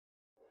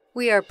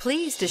We are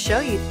pleased to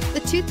show you the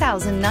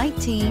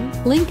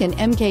 2019 Lincoln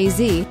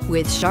MKZ.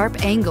 With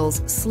sharp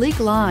angles, sleek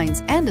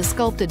lines, and a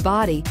sculpted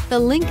body, the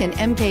Lincoln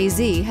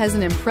MKZ has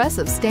an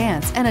impressive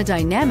stance and a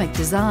dynamic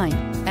design.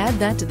 Add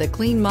that to the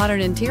clean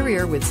modern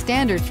interior with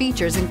standard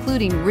features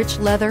including rich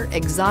leather,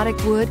 exotic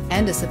wood,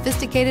 and a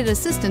sophisticated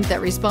assistant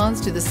that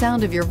responds to the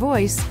sound of your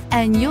voice,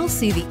 and you'll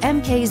see the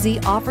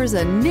MKZ offers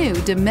a new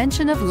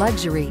dimension of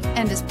luxury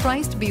and is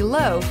priced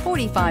below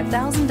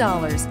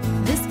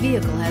 $45,000. This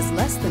vehicle has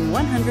less than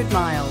 100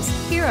 miles.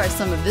 Here are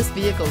some of this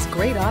vehicle's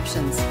great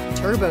options: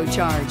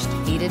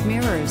 turbocharged, heated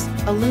mirrors,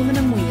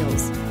 aluminum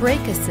wheels,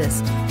 brake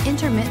assist,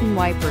 intermittent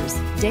wipers,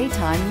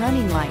 daytime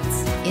running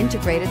lights,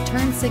 integrated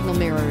turn signal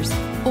mirrors,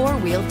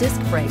 four-wheel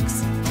disc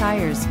brakes,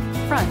 tires,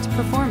 front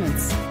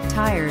performance,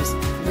 tires,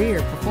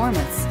 rear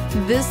performance.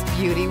 This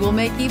beauty will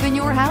make even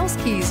your house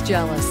keys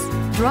jealous.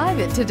 Drive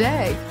it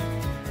today.